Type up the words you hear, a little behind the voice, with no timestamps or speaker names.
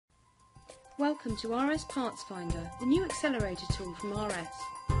Welcome to RS Partsfinder, the new accelerator tool from RS.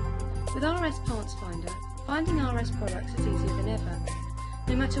 With RS Partsfinder, finding RS products is easier than ever.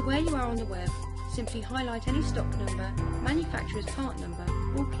 No matter where you are on the web, simply highlight any stock number, manufacturer's part number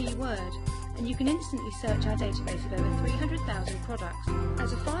or keyword, and you can instantly search our database of over 300,000 products.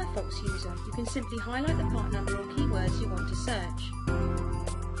 As a Firefox user, you can simply highlight the part number or keywords you want to search.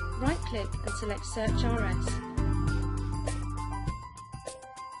 Right-click and select Search RS.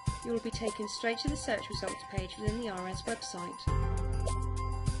 You will be taken straight to the search results page within the RS website.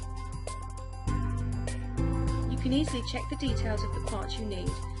 You can easily check the details of the parts you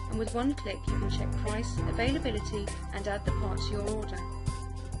need, and with one click you can check price, availability and add the part to your order.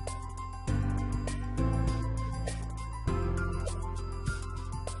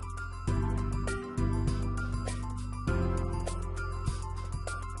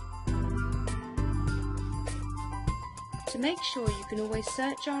 To make sure you can always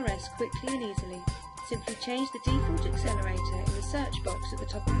search RS quickly and easily, simply change the default accelerator in the search box at the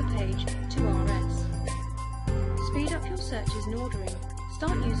top of the page to RS. Speed up your searches and ordering.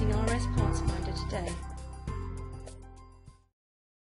 Start using RS Partsfinder today.